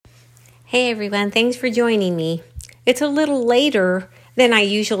Hey everyone, thanks for joining me. It's a little later than I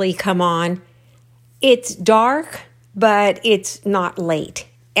usually come on. It's dark, but it's not late.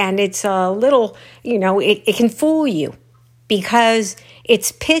 And it's a little, it can fool you because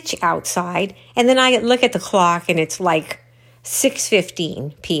it's pitch outside. And then I look at the clock and it's like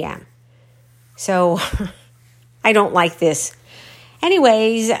 6:15 p.m. So I don't like this.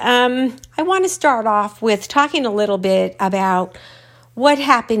 Anyways, I want to start off with talking a little bit about what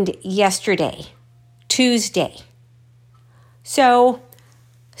happened yesterday, Tuesday. So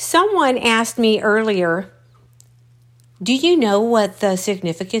someone asked me earlier, do you know what the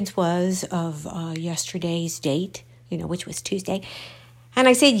significance was of yesterday's date, which was Tuesday? And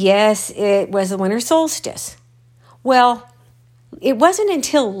I said, yes, it was the winter solstice. Well, it wasn't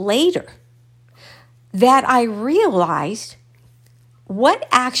until later that I realized what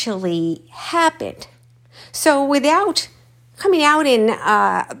actually happened. So without coming out and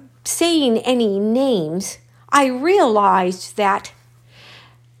saying any names, I realized that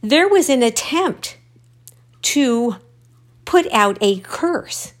there was an attempt to put out a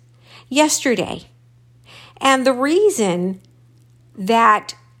curse yesterday. And the reason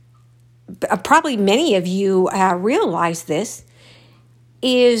that probably many of you realize this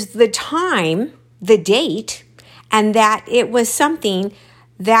is the time, the date, and that it was something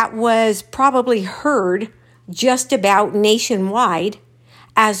that was probably heard just about nationwide,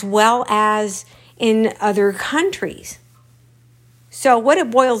 as well as in other countries. So what it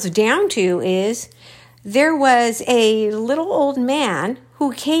boils down to is there was a little old man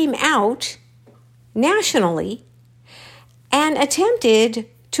who came out nationally and attempted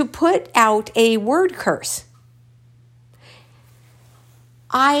to put out a word curse.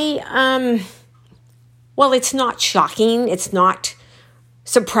 Well, it's not shocking. It's not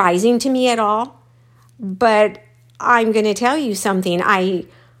surprising to me at all. But I'm going to tell you something. I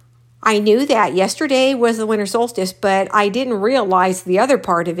knew that yesterday was the winter solstice, but I didn't realize the other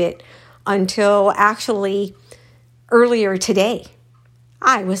part of it until actually earlier today.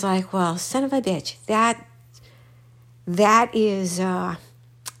 I was like, well, son of a bitch,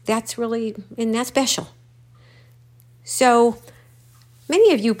 that's really, isn't that special? So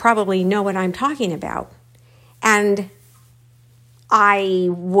many of you probably know what I'm talking about. And I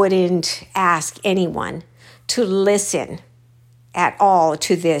wouldn't ask anyone to listen at all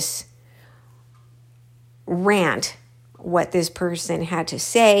to this rant, what this person had to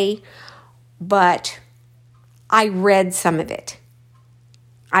say, but I read some of it.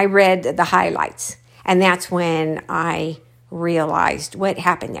 I read the highlights, and that's when I realized what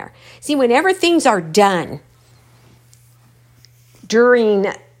happened there. See, whenever things are done during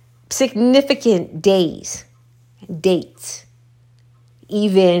significant dates,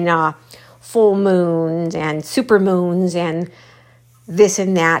 even full moons and super moons and this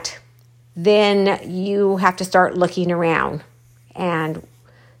and that, then you have to start looking around and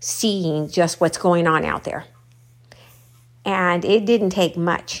seeing just what's going on out there. And it didn't take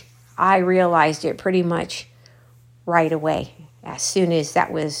much. I realized it pretty much right away. As soon as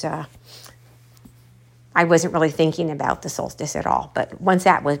that was, I wasn't really thinking about the solstice at all. But once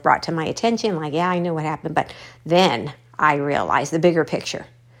that was brought to my attention, like, yeah, I know what happened. But then I realized the bigger picture.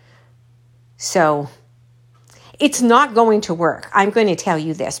 So it's not going to work. I'm going to tell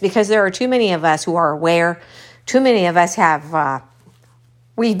you this because there are too many of us who are aware. Too many of us have,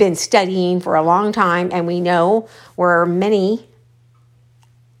 we've been studying for a long time, and we know where many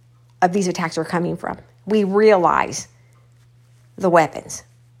of these attacks are coming from. We realize the weapons.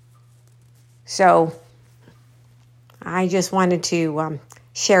 So I just wanted to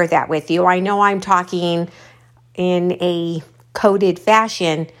share that with you. I know I'm talking in a coded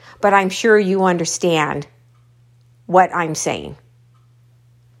fashion, but I'm sure you understand what I'm saying.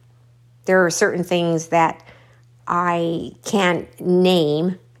 There are certain things that I can't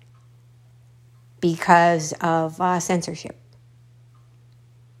name because of censorship.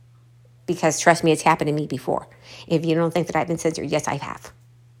 Because trust me, it's happened to me before. If you don't think that I've been censored, yes, I have.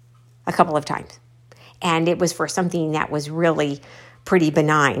 A couple of times. And it was for something that was really pretty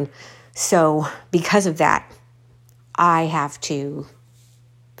benign. So because of that, I have to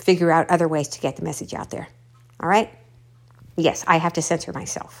figure out other ways to get the message out there. All right? Yes, I have to censor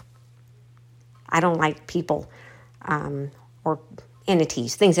myself. I don't like people or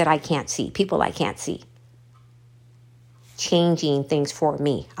entities, things that I can't see, people I can't see, changing things for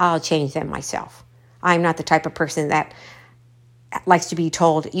me. I'll change them myself. I'm not the type of person that likes to be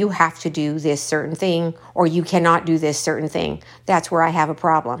told, you have to do this certain thing or you cannot do this certain thing. That's where I have a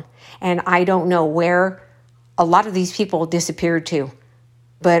problem. And I don't know where a lot of these people disappeared to.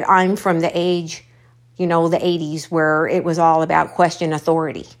 But I'm from the age, the 80s, where it was all about question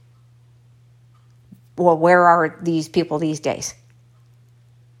authority. well, where are these people these days?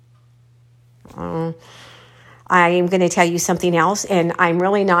 I am going to tell you something else, and I'm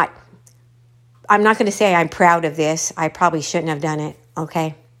not going to say I'm proud of this. I probably shouldn't have done it,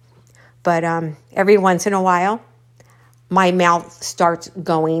 okay? But every once in a while, my mouth starts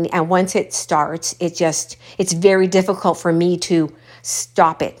going, and once it starts, it's very difficult for me to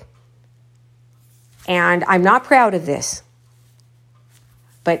stop it. And I'm not proud of this,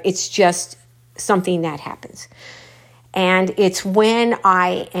 but it's just something that happens. And it's when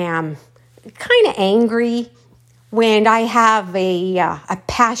I am kind of angry, when I have a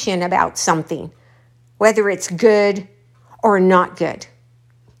passion about something, whether it's good or not good.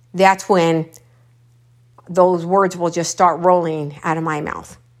 That's when those words will just start rolling out of my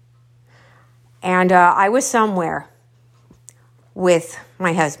mouth. And I was somewhere with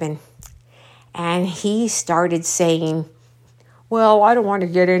my husband, and he started saying, well, I don't want to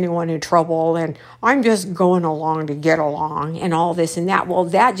get anyone in trouble, and I'm just going along to get along, and all this and that. Well,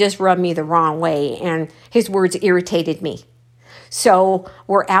 that just rubbed me the wrong way, and his words irritated me. So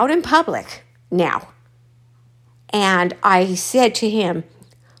we're out in public now, and I said to him,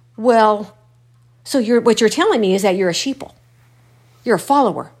 well, so what you're telling me is that you're a sheeple. You're a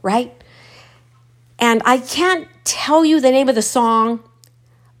follower, right? And I can't tell you the name of the song,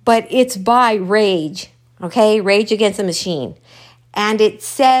 but it's by Rage, okay? Rage Against the Machine. And it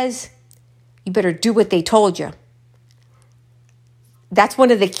says, you better do what they told you. That's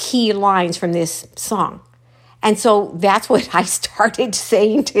one of the key lines from this song. And so that's what I started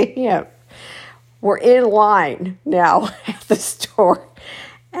saying to him. We're in line now at the store.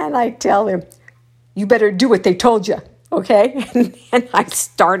 And I tell him, you better do what they told you, okay? And I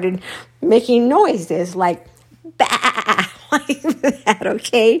started making noises like, bah, like that,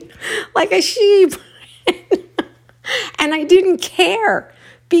 okay? Like a sheep. And I didn't care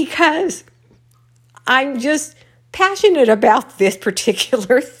because I'm just passionate about this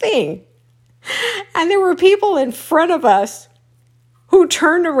particular thing. And there were people in front of us who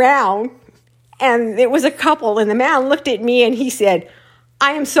turned around, and it was a couple, and the man looked at me and he said,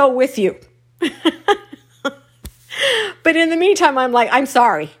 I am so with you. But in the meantime, I'm like, I'm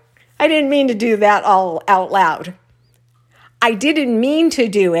sorry. I didn't mean to do that all out loud. I didn't mean to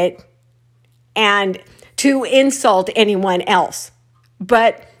do it and to insult anyone else.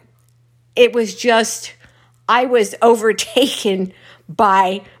 But it was just, I was overtaken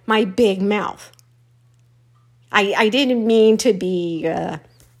by my big mouth. I didn't mean to be, a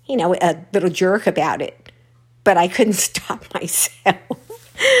little jerk about it, but I couldn't stop myself.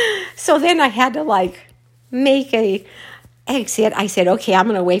 So then I had to make a exit. I said, okay, I'm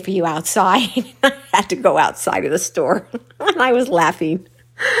going to wait for you outside. I had to go outside of the store. And I was laughing.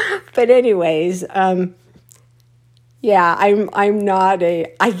 But anyways, I'm not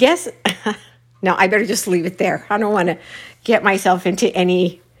I guess, no, I better just leave it there. I don't want to get myself into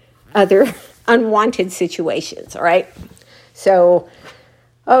any other unwanted situations, all right? So,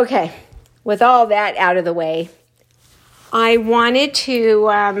 okay, with all that out of the way, I wanted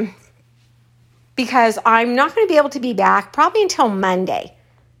to, because I'm not going to be able to be back probably until Monday.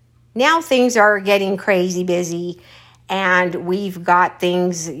 Now things are getting crazy busy, and we've got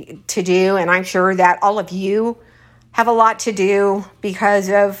things to do, and I'm sure that all of you have a lot to do because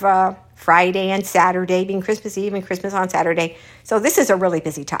of Friday and Saturday being Christmas Eve and Christmas on Saturday. So this is a really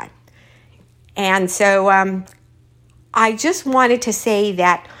busy time. And so I just wanted to say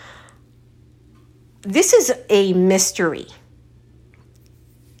that this is a mystery.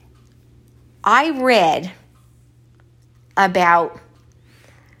 I read about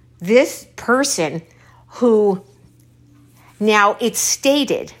this person who, now it's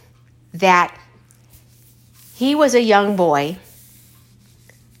stated that he was a young boy.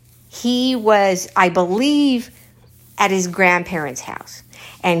 He was, I believe, at his grandparents' house.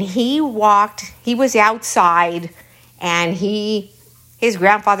 And he was outside, and his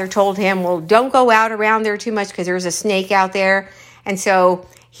grandfather told him, well, don't go out around there too much because there's a snake out there. And so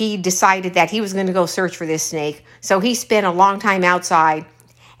he decided that he was going to go search for this snake. So he spent a long time outside,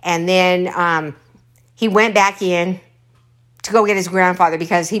 and then he went back in to go get his grandfather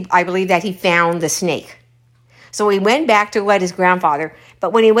because I believe that he found the snake. So he went back to get his grandfather,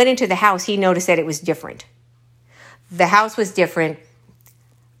 but when he went into the house, he noticed that it was different. The house was different.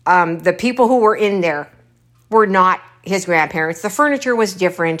 The people who were in there were not his grandparents. The furniture was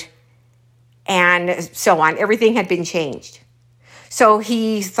different, and so on. Everything had been changed. So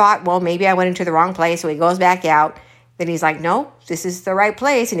he thought, well, maybe I went into the wrong place. So he goes back out. Then he's like, no, this is the right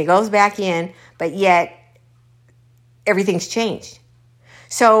place. And he goes back in, but yet everything's changed.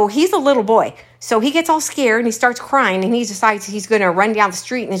 So he's a little boy. So he gets all scared and he starts crying, and he decides he's going to run down the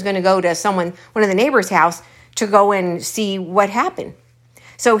street and he's going to go to one of the neighbors' house to go and see what happened.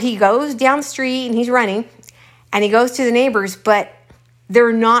 So he goes down the street and he's running, and he goes to the neighbors, but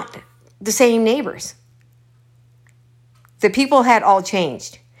they're not the same neighbors. The people had all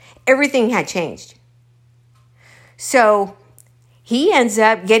changed. Everything had changed. So he ends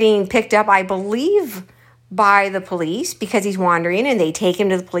up getting picked up, I believe, by the police because he's wandering, and they take him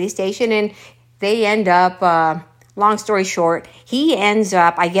to the police station, and they end up, long story short, he ends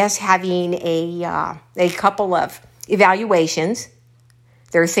up, I guess, having a couple of evaluations.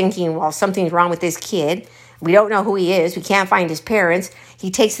 They're thinking, well, something's wrong with this kid. We don't know who he is. We can't find his parents.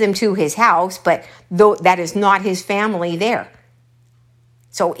 He takes them to his house, but that is not his family there.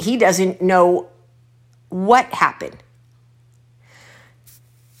 So he doesn't know what happened.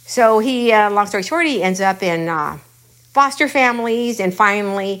 So he, long story short, he ends up in foster families, and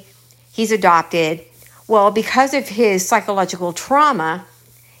finally he's adopted. Well, because of his psychological trauma,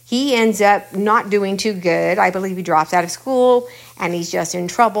 he ends up not doing too good. I believe he drops out of school and he's just in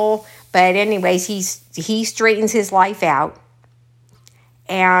trouble. But anyways, he straightens his life out,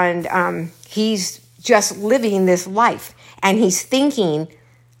 and he's just living this life. And he's thinking,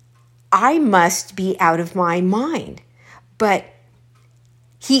 I must be out of my mind. But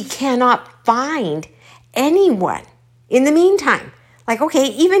he cannot find anyone in the meantime. Like, okay,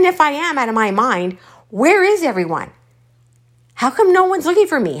 even if I am out of my mind, where is everyone? How come no one's looking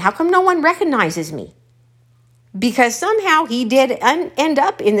for me? How come no one recognizes me? Because somehow he did end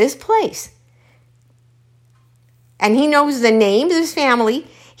up in this place. And he knows the names of his family.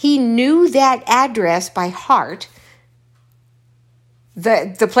 He knew that address by heart.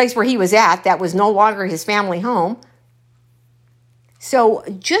 The place where he was at, that was no longer his family home. So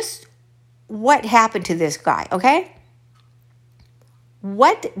just what happened to this guy, okay?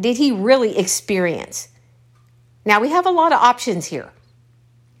 What did he really experience? Now, we have a lot of options here.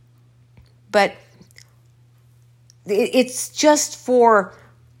 But it's just for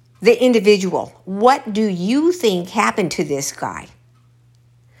the individual. What do you think happened to this guy?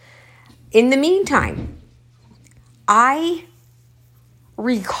 In the meantime, I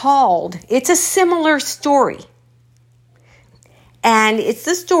recalled, it's a similar story. And it's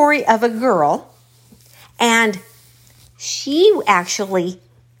the story of a girl, and she actually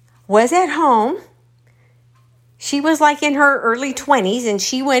was at home. She was like in her early 20s, and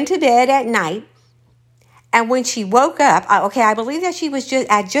she went to bed at night. And when she woke up, I believe that she was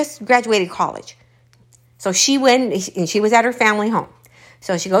just graduated college. So she went, and she was at her family home.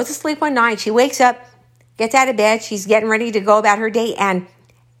 So she goes to sleep one night. She wakes up, gets out of bed. She's getting ready to go about her day. And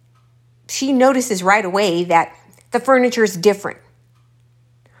she notices right away that the furniture is different.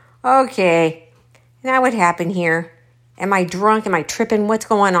 Okay, now what happened here? Am I drunk? Am I tripping? What's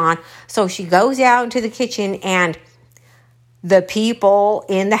going on? So she goes out into the kitchen, and the people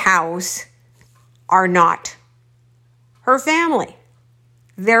in the house are not her family.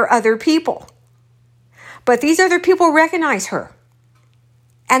 They're other people. But these other people recognize her,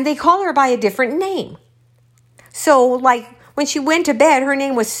 and they call her by a different name. So like when she went to bed, her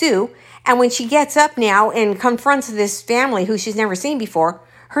name was Sue. And when she gets up now and confronts this family who she's never seen before,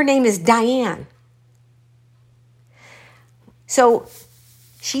 her name is Diane. So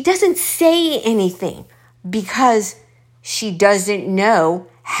she doesn't say anything because she doesn't know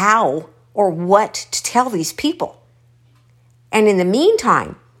how or what to tell these people. And in the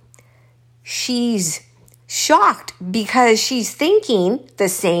meantime, she's shocked because she's thinking the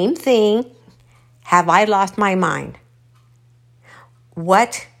same thing. Have I lost my mind?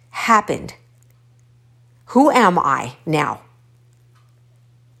 What happened? Who am I now?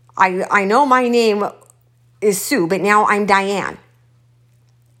 I know my name is Sue, but now I'm Diane.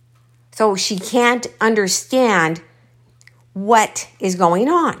 So she can't understand what is going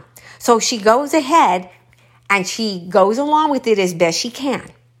on. So she goes ahead and she goes along with it as best she can.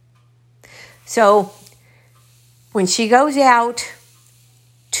 So when she goes out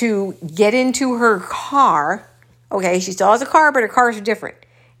to get into her car, okay, she still has a car, but her cars are different.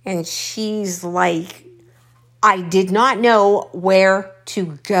 And she's like, I did not know where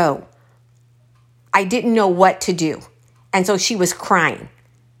to go. I didn't know what to do. And so she was crying.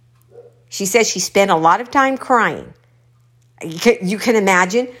 She said she spent a lot of time crying. You can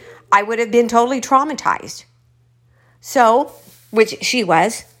imagine, I would have been totally traumatized. So, which she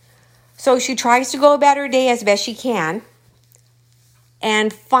was. So she tries to go about her day as best she can.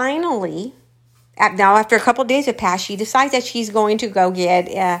 And finally, now after a couple of days have passed, she decides that she's going to go get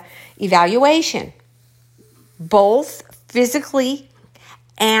an evaluation. Both physically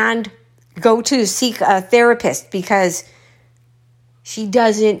and go to seek a therapist because she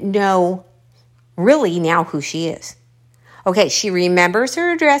doesn't know really now who she is. Okay, she remembers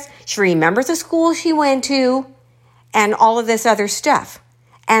her address. She remembers the school she went to and all of this other stuff.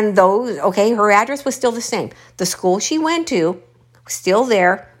 And her address was still the same. The school she went to was still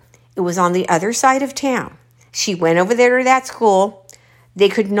there. It was on the other side of town. She went over there to that school. They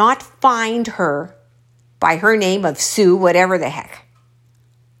could not find her by her name of Sue, whatever the heck.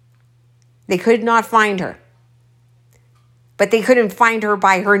 They could not find her. But they couldn't find her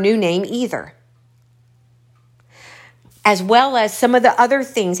by her new name either. As well as some of the other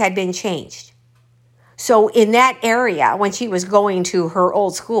things had been changed. So in that area, when she was going to her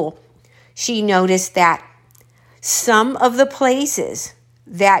old school, she noticed that some of the places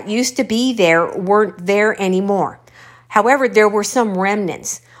that used to be there weren't there anymore. However, there were some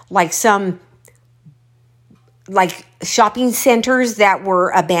remnants, like shopping centers that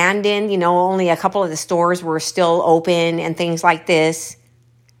were abandoned. Only a couple of the stores were still open and things like this.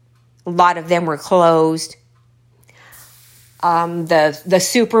 A lot of them were closed. The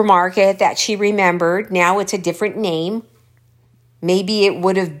supermarket that she remembered, now it's a different name. Maybe it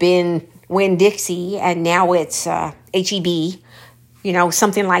would have been Winn-Dixie and now it's H-E-B,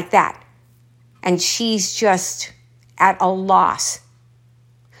 something like that. And she's just at a loss.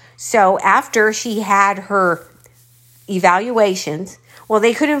 So after she had her evaluations,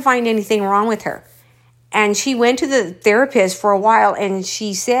 they couldn't find anything wrong with her. And she went to the therapist for a while and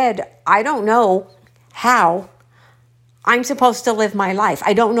she said, I don't know how I'm supposed to live my life.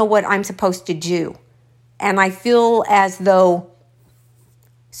 I don't know what I'm supposed to do. And I feel as though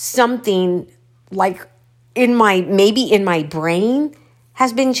something like maybe in my brain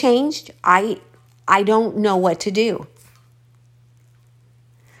has been changed. I don't know what to do.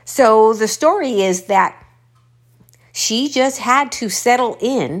 So the story is that she just had to settle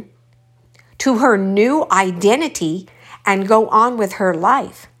in to her new identity and go on with her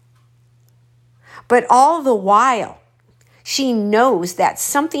life. But all the while, she knows that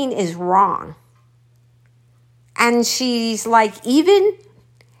something is wrong. And she's like, even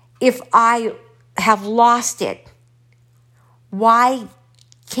if I have lost it, why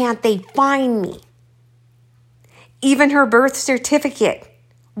can't they find me? Even her birth certificate,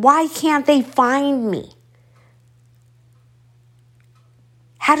 why can't they find me?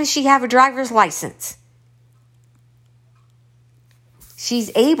 How does she have a driver's license?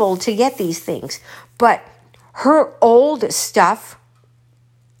 She's able to get these things, but her old stuff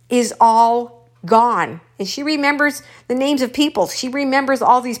is all gone. And she remembers the names of people. She remembers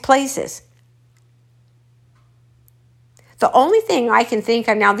all these places. The only thing I can think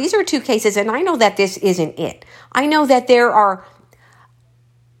of now, these are two cases, and I know that this isn't it. I know that there are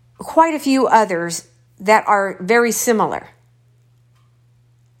quite a few others that are very similar.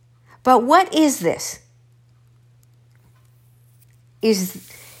 But what is this? Is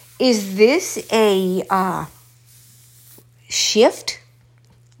this a shift?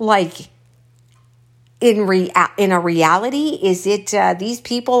 Like in a reality? Is it these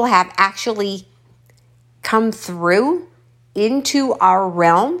people have actually come through into our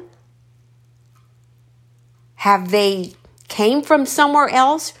realm? Have they came from somewhere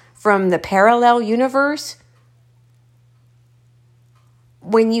else, from the parallel universe?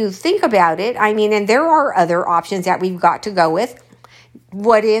 When you think about it, and there are other options that we've got to go with.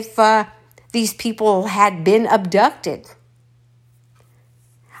 What if these people had been abducted?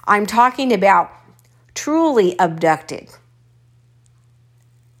 I'm talking about truly abducted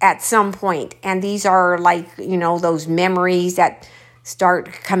at some point. And these are like, those memories that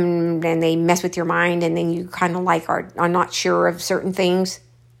start coming and they mess with your mind and then you kind of like are not sure of certain things.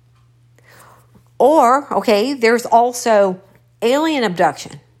 Or, okay, there's also alien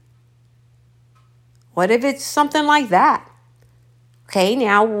abduction. What if it's something like that? Okay,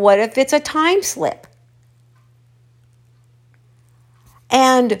 now what if it's a time slip?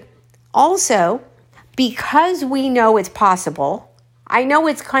 And also, because we know it's possible, I know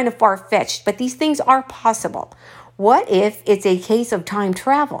it's kind of far-fetched, but these things are possible. What if it's a case of time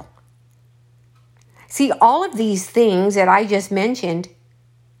travel? See, all of these things that I just mentioned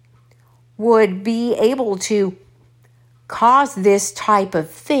would be able to cause this type of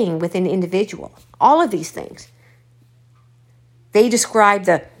thing with an individual. All of these things. They describe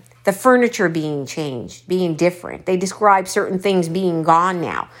the furniture being changed, being different. They describe certain things being gone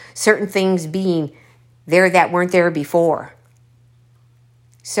now, certain things being there that weren't there before.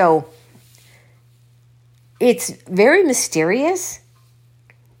 So it's very mysterious,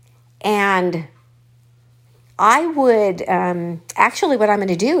 and I would actually what I'm going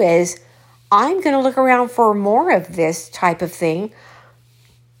to do is I'm going to look around for more of this type of thing.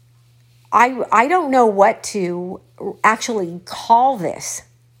 I don't know what to actually call this.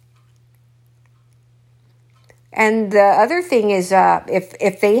 And the other thing is,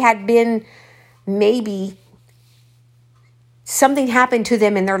 if they had been, maybe something happened to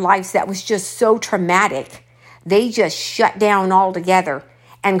them in their lives that was just so traumatic, they just shut down altogether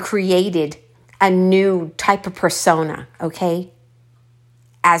and created a new type of persona, okay,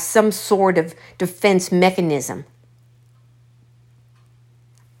 as some sort of defense mechanism.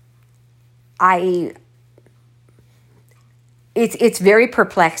 It's very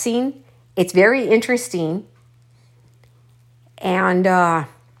perplexing. It's very interesting. And I'm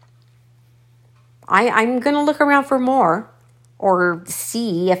going to look around for more, or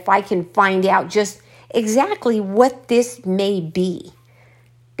see if I can find out just exactly what this may be.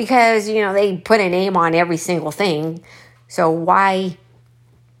 Because, they put a name on every single thing. So why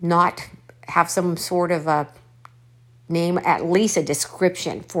not have some sort of a name, at least a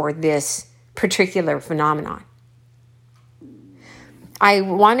description for this particular phenomenon? I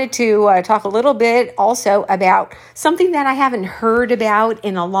wanted to talk a little bit also about something that I haven't heard about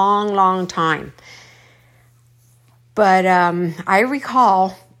in a long, long time. But I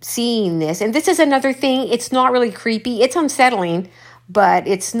recall seeing this, and this is another thing. It's not really creepy. It's unsettling, but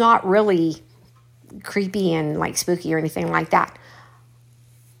it's not really creepy and like spooky or anything like that.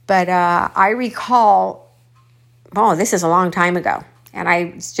 But I recall, this is a long time ago. And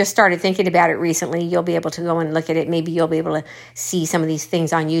I just started thinking about it recently. You'll be able to go and look at it. Maybe you'll be able to see some of these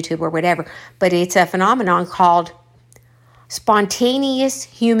things on YouTube or whatever. But it's a phenomenon called spontaneous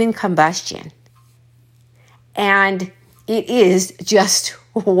human combustion. And it is just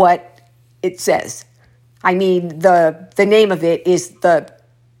what it says. I mean, the name of it is the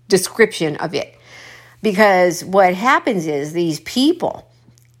description of it. Because what happens is these people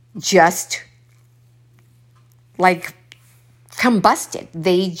just like combusted.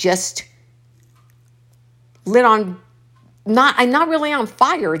 They just lit on, not really on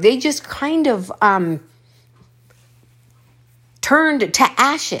fire. They just kind of turned to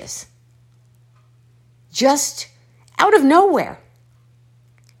ashes. Just out of nowhere.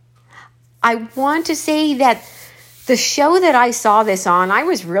 I want to say that the show that I saw this on, I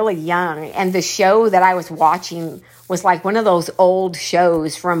was really young, and the show that I was watching was like one of those old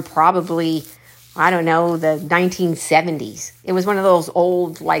shows from probably, I don't know, the 1970s. It was one of those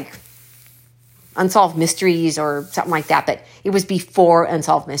old, like, Unsolved Mysteries or something like that, but it was before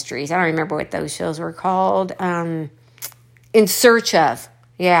Unsolved Mysteries. I don't remember what those shows were called. In Search Of,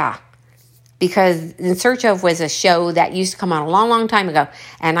 yeah. Because In Search Of was a show that used to come on a long, long time ago,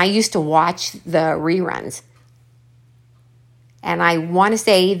 and I used to watch the reruns. And I want to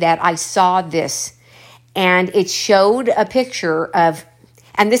say that I saw this, and it showed a picture of,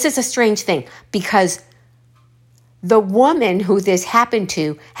 and this is a strange thing, because the woman who this happened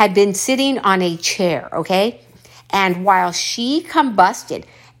to had been sitting on a chair, okay? And while she combusted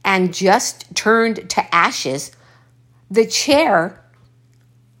and just turned to ashes, the chair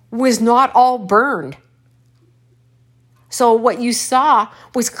was not all burned. So what you saw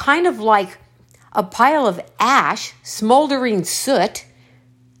was kind of like a pile of ash, smoldering soot,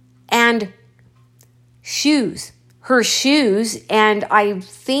 and shoes. Her shoes, and I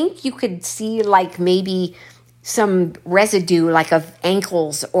think you could see like maybe some residue like of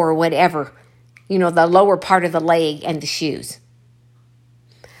ankles or whatever, the lower part of the leg and the shoes.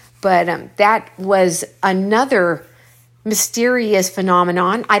 But that was another mysterious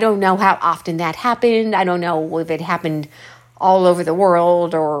phenomenon. I don't know how often that happened. I don't know if it happened all over the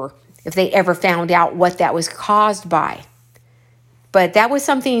world or if they ever found out what that was caused by. But that was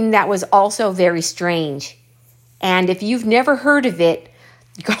something that was also very strange. And if you've never heard of it,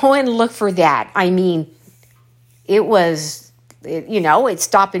 go and look for that. I mean, it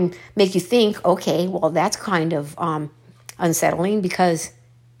stopped and make you think, okay, well, that's kind of unsettling, because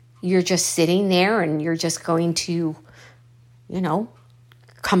you're just sitting there and you're just going to,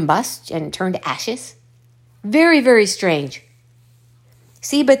 combust and turn to ashes. Very, very strange.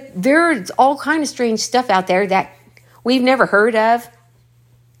 See, but there's all kind of strange stuff out there that we've never heard of.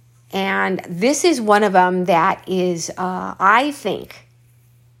 And this is one of them that is, I think,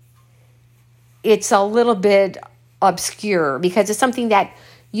 it's a little bit obscure because it's something that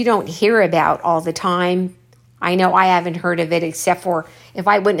you don't hear about all the time. I know I haven't heard of it, except for if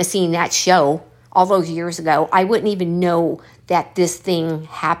I wouldn't have seen that show all those years ago, I wouldn't even know that this thing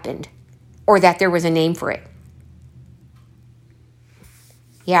happened or that there was a name for it.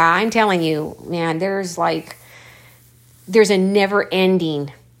 Yeah, I'm telling you, man, there's a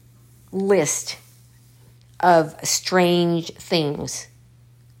never-ending list of strange things.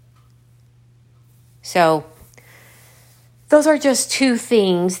 So those are just two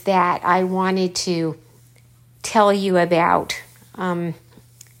things that I wanted to tell you about,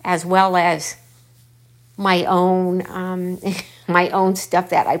 as well as my own my own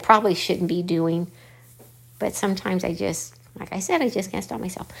stuff that I probably shouldn't be doing. But sometimes I just, like I said, I just can't stop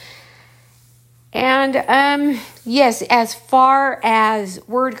myself. And yes, as far as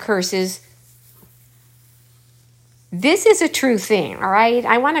word curses, this is a true thing, all right?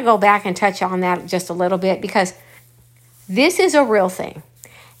 I want to go back and touch on that just a little bit because this is a real thing.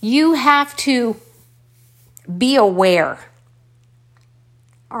 You have to be aware,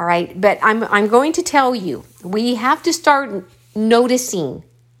 all right? But I'm going to tell you, we have to start noticing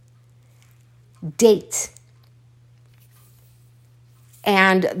dates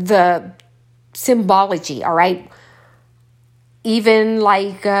and the symbology, all right? Even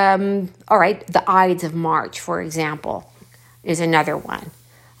like, all right, the Ides of March, for example, is another one.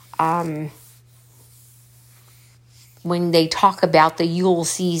 When they talk about the Yule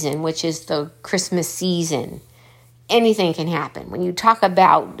season, which is the Christmas season, anything can happen. When you talk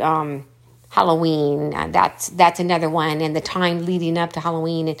about Halloween, that's another one, and the time leading up to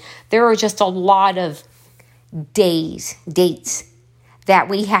Halloween. And there are just a lot of dates that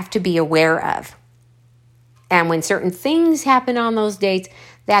we have to be aware of. And when certain things happen on those dates,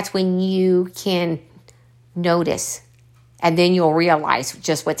 that's when you can notice. And then you'll realize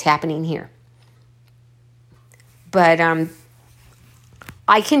just what's happening here. But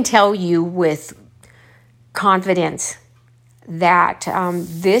I can tell you with confidence that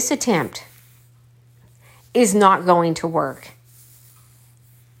this attempt is not going to work.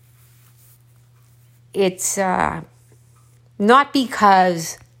 It's not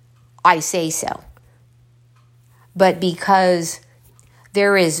because I say so, but because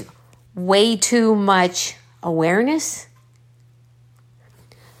there is way too much awareness.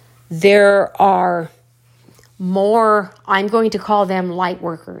 There are more, I'm going to call them light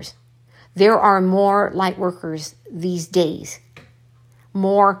workers. There are more light workers these days.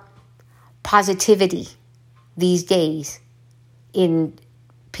 More positivity these days in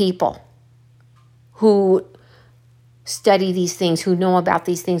people who study these things, who know about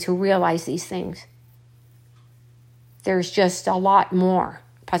these things, who realize these things. There's just a lot more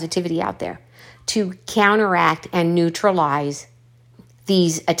positivity out there to counteract and neutralize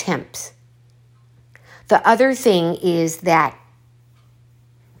these attempts. The other thing is that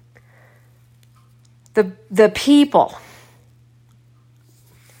the people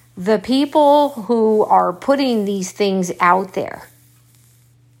who are putting these things out there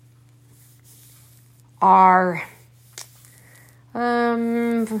are,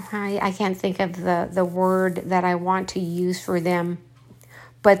 I can't think of the word that I want to use for them,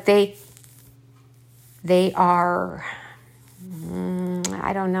 but they are,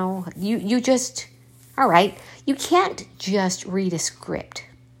 I don't know, you just, all right, you can't just read a script.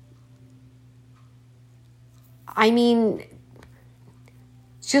 I mean,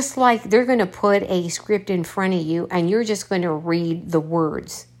 just like they're going to put a script in front of you and you're just going to read the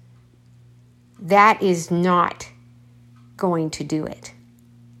words. That is not going to do it.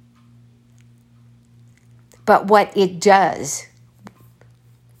 But what it does,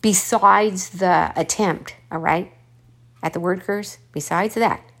 besides the attempt, all right, at the word curse, besides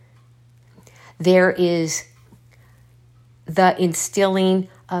that, there is the instilling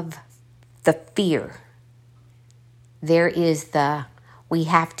of the fear. There is we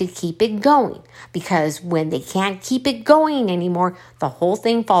have to keep it going, because when they can't keep it going anymore, the whole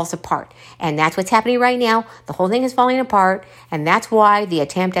thing falls apart. And that's what's happening right now. The whole thing is falling apart, and that's why the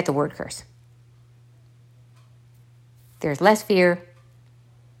attempt at the word curse. There's less fear.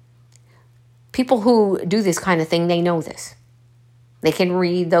 People who do this kind of thing, they know this. They can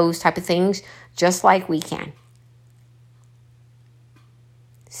read those type of things just like we can.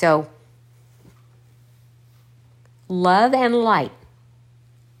 So, love and light.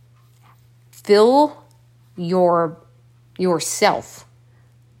 Fill yourself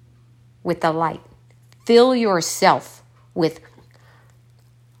with the light. Fill yourself with,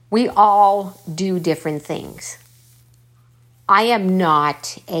 we all do different things. I am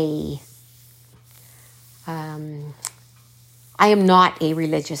not a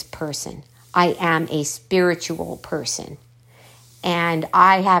religious person. I am a spiritual person. And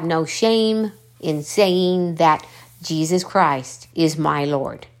I have no shame in saying that Jesus Christ is my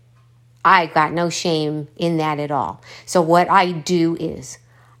Lord. I got no shame in that at all. So what I do is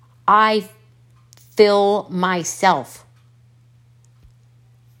I fill myself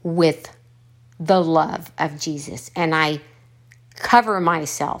with the love of Jesus, and I cover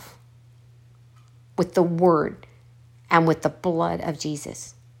myself with the word and with the blood of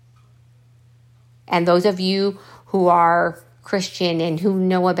Jesus. And those of you who are Christian and who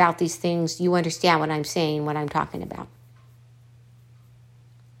know about these things, you understand what I'm saying, what I'm talking about.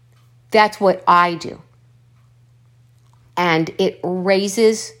 That's what I do. and it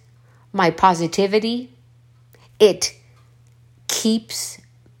raises my positivity. It keeps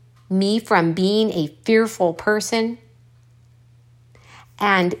me from being a fearful person,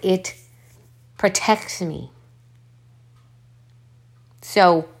 and it protects me.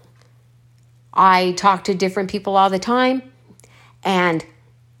 So I talk to different people all the time, and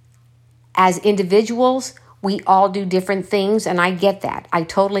as individuals, we all do different things, and I get that. I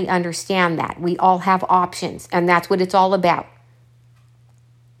totally understand that. We all have options, and that's what it's all about.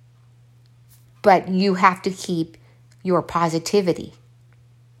 But you have to keep your positivity.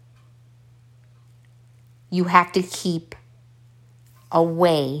 You have to keep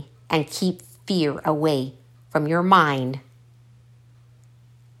away and keep fear away from your mind.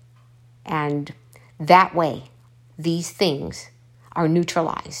 And that way, these things are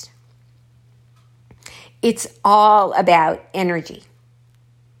neutralized. It's all about energy.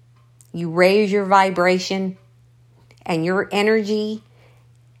 You raise your vibration, and your energy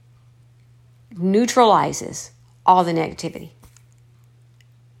neutralizes all the negativity.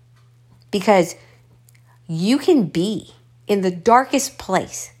 Because you can be in the darkest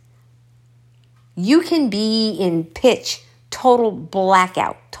place. You can be in pitch, total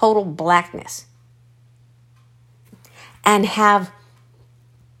blackout, total blackness, and have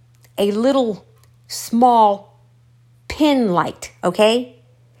a little small pin light, okay?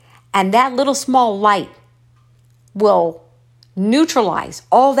 And that little small light will neutralize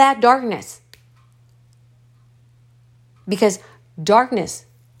all that darkness. Because darkness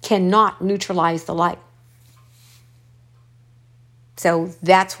cannot neutralize the light. So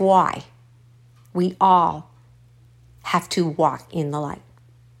that's why we all have to walk in the light.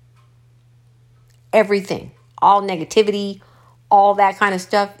 Everything, all negativity, all that kind of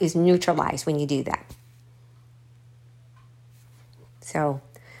stuff is neutralized when you do that. So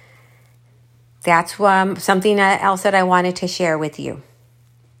that's something else that I wanted to share with you.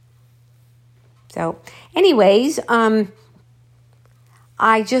 So anyways, I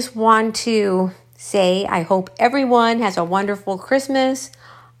just want to say I hope everyone has a wonderful Christmas.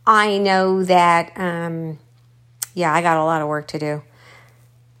 I know that, I got a lot of work to do.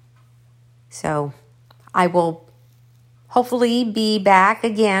 So I will hopefully be back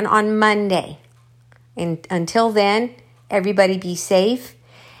again on Monday. And until then, everybody be safe.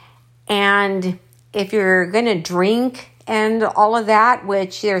 And if you're going to drink and all of that,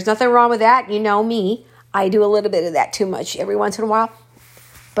 which there's nothing wrong with that, you know me, I do a little bit of that too much every once in a while.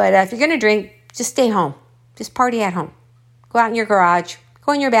 But if you're going to drink, just stay home. Just party at home. Go out in your garage.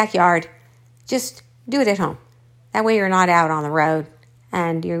 Go in your backyard. Just do it at home. That way you're not out on the road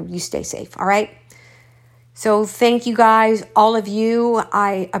and you stay safe, all right? So thank you guys, all of you.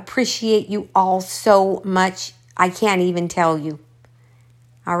 I appreciate you all so much. I can't even tell you.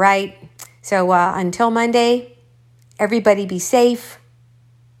 All right? So until Monday, everybody be safe.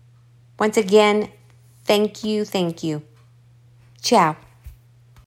 Once again, thank you. Ciao.